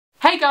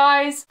Hey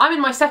guys! I'm in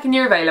my second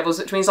year of A-levels,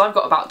 which means I've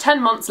got about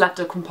 10 months left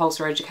of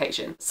compulsory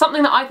education.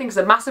 Something that I think is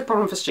a massive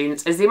problem for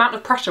students is the amount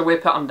of pressure we're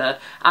put under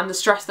and the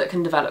stress that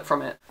can develop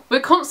from it.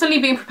 We're constantly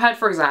being prepared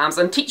for exams,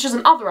 and teachers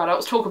and other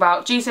adults talk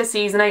about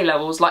GCSEs and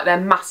A-levels like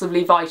they're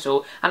massively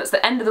vital and it's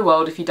the end of the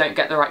world if you don't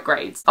get the right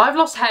grades. I've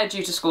lost hair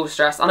due to school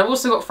stress, and I've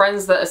also got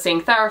friends that are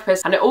seeing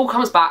therapists, and it all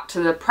comes back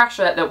to the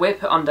pressure that we're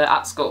put under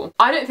at school.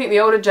 I don't think the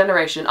older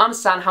generation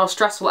understand how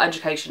stressful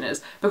education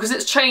is because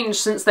it's changed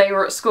since they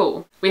were at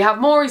school. We have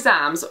more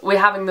exams, we're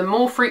having them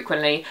more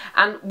frequently,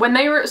 and when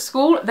they were at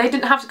school they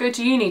didn't have to go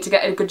to uni to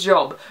get a good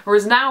job,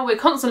 whereas now we're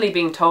constantly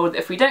being told that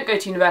if we don't go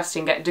to university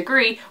and get a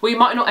degree, we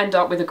might not end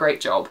up with a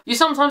great job. You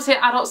sometimes hear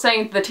adults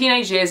saying the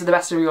teenage years are the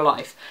best of your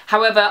life.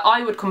 However,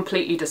 I would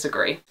completely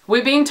disagree.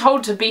 We're being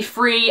told to be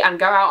free and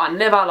go out and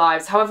live our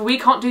lives, however we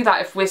can't do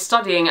that if we're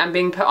studying and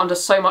being put under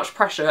so much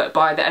pressure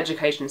by the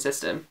education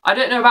system. I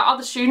don't know about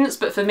other students,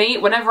 but for me,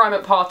 whenever I'm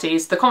at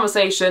parties, the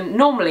conversation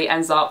normally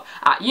ends up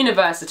at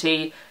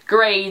university,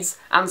 grades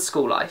and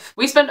school life.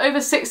 We spend over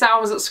 6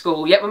 hours at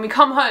school, yet when we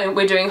come home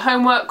we're doing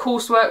homework,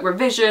 coursework,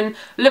 revision,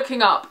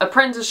 looking up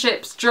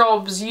apprenticeships,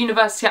 jobs,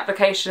 university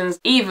applications,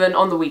 even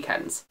on the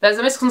weekends. There's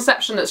a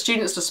misconception that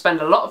students just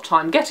spend a lot of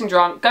time getting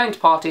drunk, going to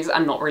parties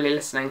and not really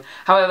listening.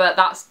 However,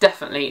 that's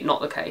definitely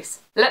not the case.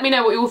 Let me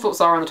know what your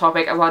thoughts are on the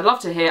topic, as I'd love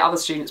to hear other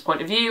students'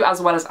 point of view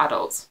as well as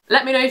adults.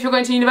 Let me know if you're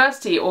going to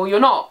university or you're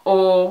not,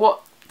 or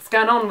what's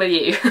going on with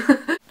you.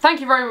 Thank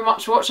you very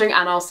much for watching,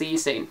 and I'll see you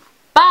soon.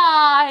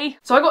 Bye!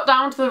 So I got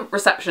down to the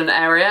reception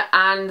area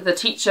and the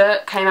teacher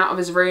came out of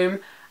his room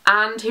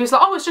and he was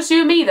like, oh, it's just you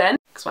and me then.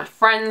 Because my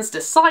friends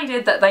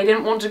decided that they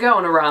didn't want to go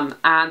on a run,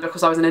 and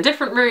because I was in a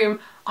different room,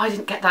 I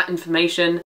didn't get that information.